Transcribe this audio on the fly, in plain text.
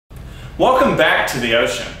Welcome back to the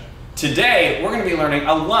ocean. Today, we're going to be learning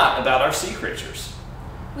a lot about our sea creatures.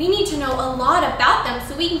 We need to know a lot about them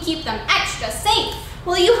so we can keep them extra safe.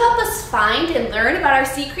 Will you help us find and learn about our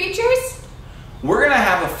sea creatures? We're going to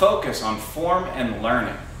have a focus on form and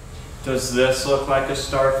learning. Does this look like a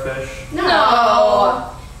starfish?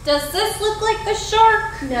 No. Does this look like a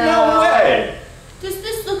shark? No way! Does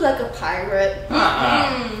this look like a pirate?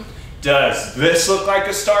 Does this look like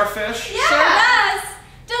a starfish? Yeah. Sure does.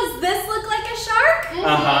 Does this look like a shark?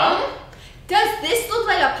 Does this look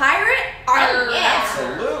like a pirate? Yeah.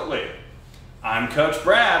 Absolutely. I'm Coach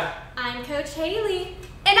Brad. I'm Coach Haley.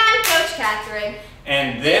 And I'm Coach Catherine.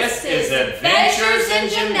 And this is Adventures in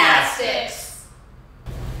Gymnastics.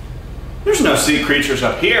 There's no sea creatures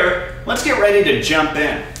up here. Let's get ready to jump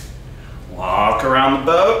in. Walk around the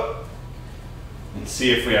boat and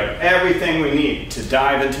see if we have everything we need to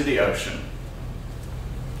dive into the ocean.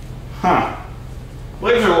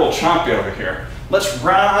 Waves are a little choppy over here. Let's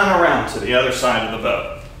run around to the other side of the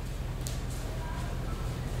boat.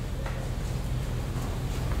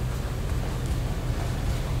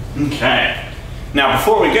 Okay, now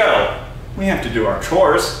before we go, we have to do our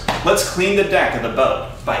chores. Let's clean the deck of the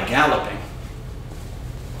boat by galloping.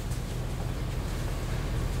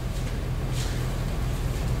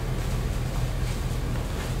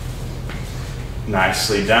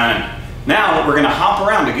 Nicely done. Now we're going to hop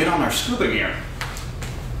around to get on our scuba gear.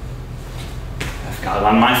 I've got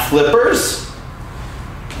on my flippers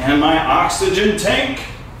and my oxygen tank.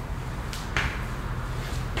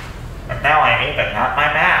 And now I need but not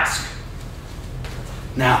my mask.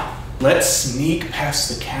 Now, let's sneak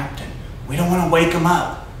past the captain. We don't want to wake him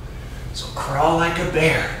up. So crawl like a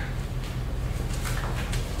bear.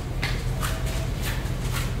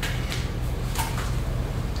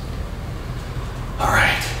 All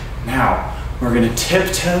right, now we're going to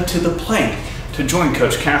tiptoe to the plank to join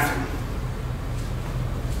Coach Catherine.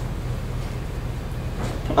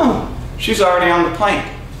 Oh, she's already on the plank.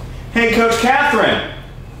 Hey, Coach Catherine.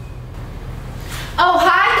 Oh,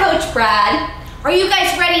 hi, Coach Brad. Are you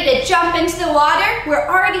guys ready to jump into the water? We're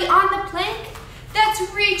already on the plank. Let's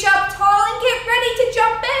reach up tall and get ready to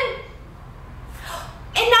jump in.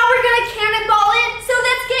 And now we're going to cannonball in. So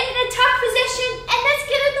let's get in a tuck position and let's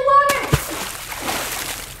get in the water.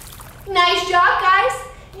 Nice job, guys.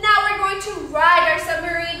 Now we're going to ride our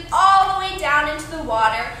submarine all the way down into the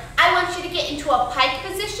water. I want you to get into a pike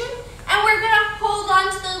position and we're going to hold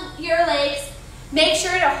on to your legs. Make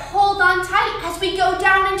sure to hold on tight as we go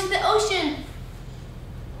down into the ocean.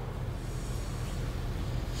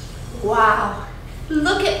 Wow,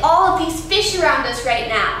 look at all of these fish around us right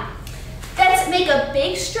now. Let's make a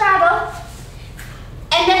big straddle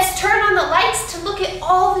and let's turn on the lights to look at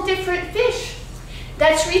all the different fish.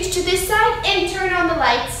 Let's reach to this side and turn on the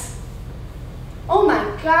lights. Oh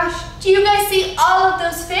my gosh, do you guys see all of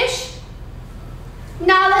those fish?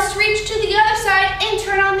 Now let's reach to the other side and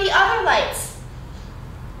turn on the other lights.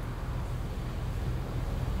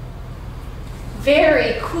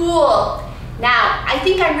 Very cool. Now, I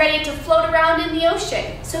think I'm ready to float around in the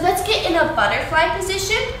ocean. So let's get in a butterfly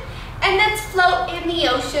position and let's float in the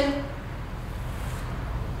ocean.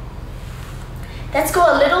 Let's go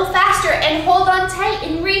a little faster and hold on tight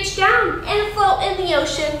and reach down and float in the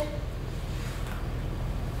ocean.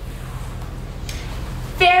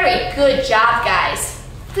 Very good job, guys.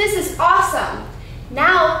 This is awesome.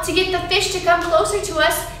 Now, to get the fish to come closer to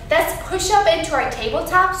us, let's push up into our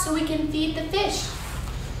tabletop so we can feed the fish.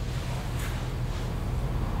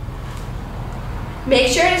 Make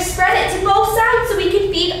sure to spread it to both sides so we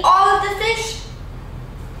can feed all of the fish.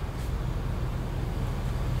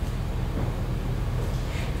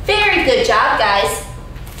 Very good job, guys.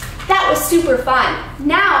 That was super fun.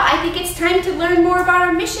 Now I think it's time to learn more about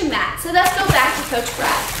our mission mat. So let's go back to Coach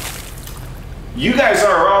Brad. You guys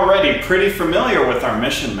are already pretty familiar with our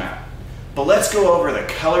mission map, but let's go over the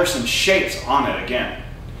colors and shapes on it again.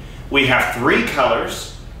 We have 3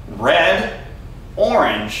 colors, red,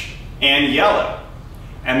 orange, and yellow.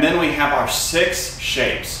 And then we have our 6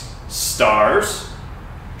 shapes: stars,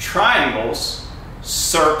 triangles,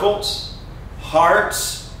 circles,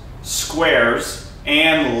 hearts, squares,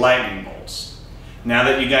 and lightning bolts. Now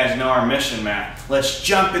that you guys know our mission map, let's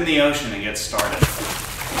jump in the ocean and get started.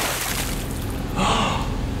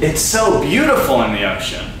 It's so beautiful in the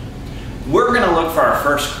ocean. We're going to look for our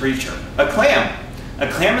first creature, a clam. A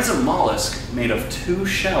clam is a mollusk made of 2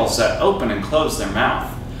 shells that open and close their mouth.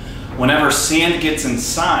 Whenever sand gets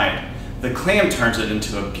inside, the clam turns it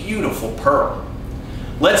into a beautiful pearl.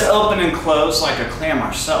 Let's open and close like a clam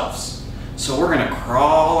ourselves. So we're going to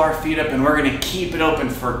crawl our feet up and we're going to keep it open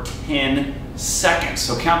for 10 seconds.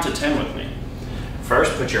 So count to 10 with me.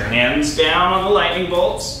 First, put your hands down on the lightning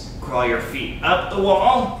bolts, crawl your feet up the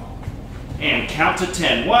wall, and count to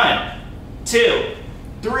 10. 1, 2,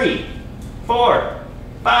 3, 4,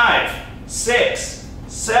 5, 6,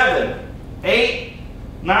 7, 8,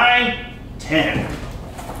 9, 10.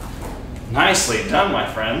 Nicely done, my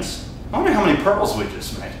friends. I wonder how many purples we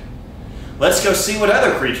just made. Let's go see what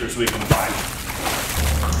other creatures we can find.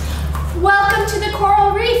 Welcome to the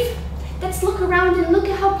coral reef. Let's look around and look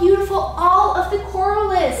at how beautiful all of the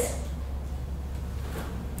coral is.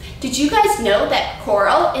 Did you guys know that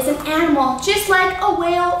coral is an animal just like a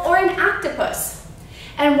whale or an octopus?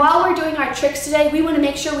 And while we're doing our tricks today, we want to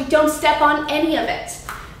make sure we don't step on any of it.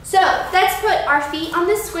 So let's put our feet on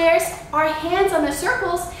the squares, our hands on the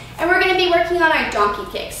circles, and we're going to be working on our donkey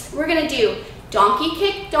kicks. We're going to do donkey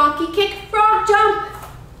kick, frog jump.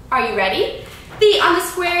 Are you ready? Feet on the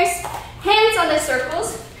squares, hands on the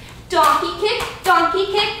circles, donkey kick,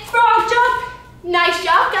 frog jump. Nice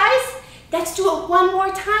job, guys. Let's do it one more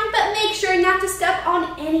time, but make sure not to step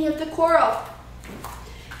on any of the coral.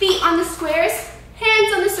 Feet on the squares,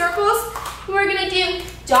 hands on the circles. We're gonna do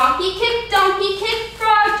donkey kick,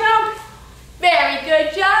 frog jump. Very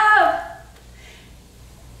good job.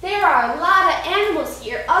 There are a lot of animals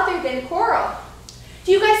here other than coral.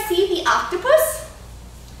 Do you guys see the octopus?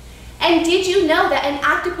 And did you know that an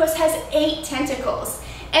octopus has 8 tentacles?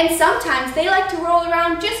 And sometimes they like to roll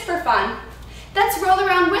around just for fun. Let's roll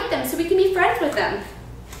around with them so we can be friends with them.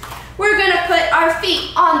 We're gonna put our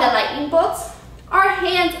feet on the lightning bolts, our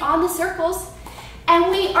hands on the circles, and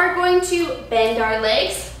we are going to bend our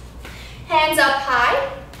legs, hands up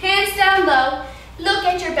high, hands down low, look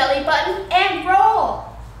at your belly button and roll.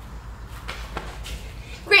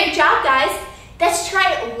 Great job, guys. Let's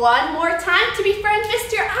try it one more time to befriend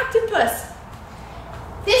Mr. Octopus.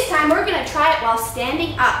 This time we're gonna try it while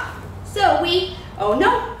standing up. So oh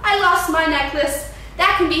no, I lost my necklace.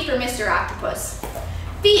 That can be for Mr. Octopus.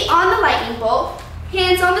 Feet on the lightning bolt,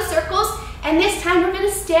 hands on the circles, and this time we're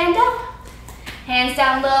gonna stand up. Hands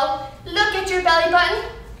down low, look at your belly button,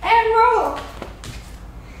 and roll.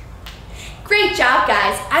 Great job,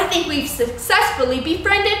 guys. I think we've successfully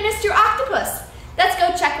befriended Mr. Octopus. Let's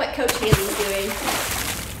go check what Coach Haley's doing.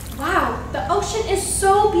 Wow, the ocean is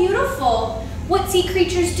so beautiful. What sea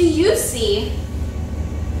creatures do you see?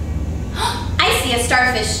 I see a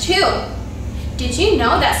starfish too. Did you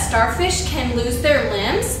know that starfish can lose their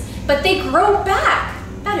limbs, but they grow back?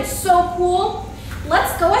 That is so cool.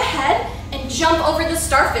 Let's go ahead and jump over the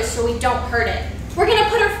starfish so we don't hurt it. We're gonna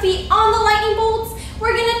put our feet on the lightning bolts.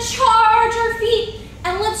 We're gonna charge our feet,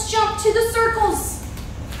 and let's jump to the circles.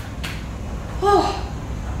 Oh,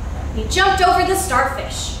 we jumped over the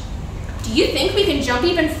starfish. Do you think we can jump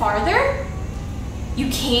even farther? You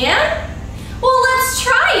can? Well, let's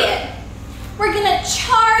try it. We're gonna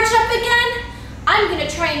charge up again. I'm gonna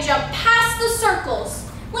try and jump past the circles.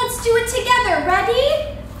 Let's do it together.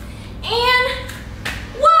 Ready? And,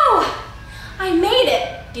 whoa! I made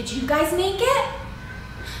it. Did you guys make it?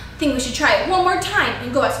 I think we should try it one more time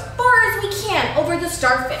and go as far as we can over the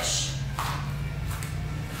starfish.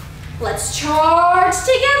 Let's charge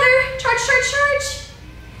together. Charge, charge, charge.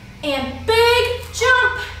 And big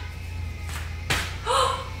jump.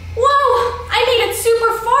 Whoa, I made it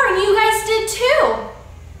super far and you guys did too.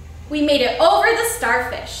 We made it over the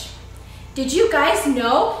starfish. Did you guys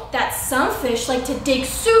know that some fish like to dig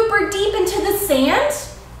super deep into the sand?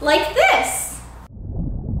 Like this.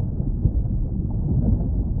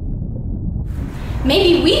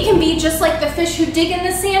 Maybe we can be just like the fish who dig in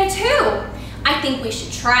the sand too. I think we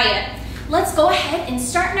should try it. Let's go ahead and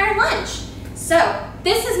start in our lunge. So,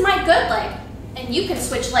 this is my good leg, and you can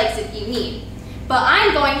switch legs if you need. But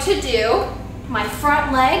I'm going to do my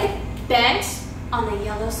front leg bent on the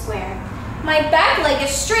yellow square. My back leg is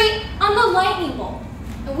straight on the lightning bolt.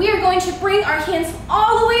 And we are going to bring our hands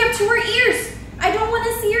all the way up to our ears. I don't want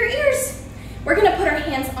to see your ears. We're going to put our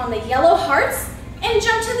hands on the yellow hearts and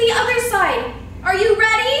jump to the other side. Are you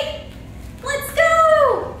ready? Let's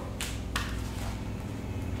go!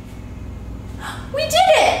 We did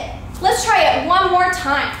it! Let's try it one more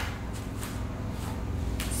time.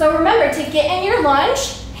 So remember to get in your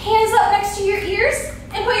lunge, hands up next to your ears,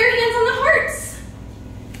 and put your hands on the hearts.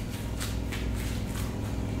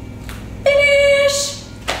 Finish!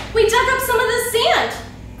 We dug up some of the sand.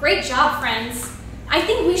 Great job, friends. I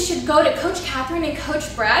think we should go to Coach Catherine and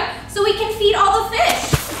Coach Brad so we can feed all the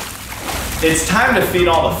fish. It's time to feed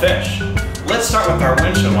all the fish. Let's start with our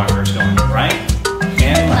windshield wipers going right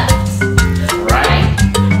and left. Right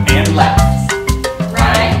and left.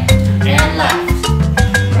 Right and left.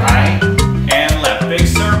 Right and left. Big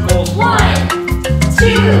circles. 1,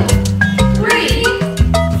 2, 3,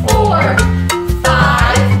 4, 5,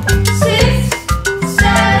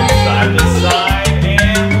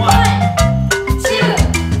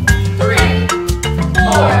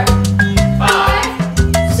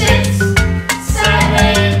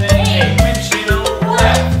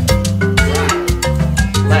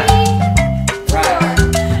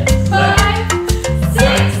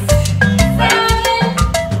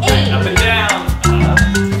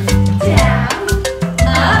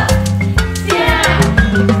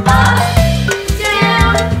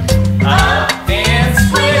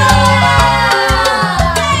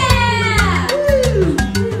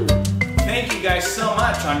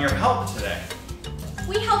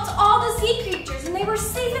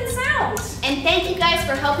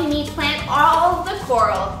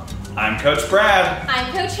 Coral. I'm Coach Brad.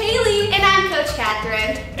 I'm Coach Haley. And I'm Coach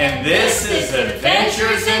Catherine. And this is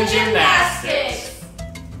Adventures in Gymnastics.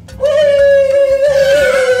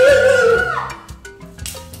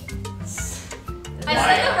 I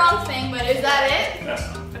said the wrong thing, but Is that it?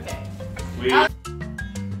 That's not. Okay. We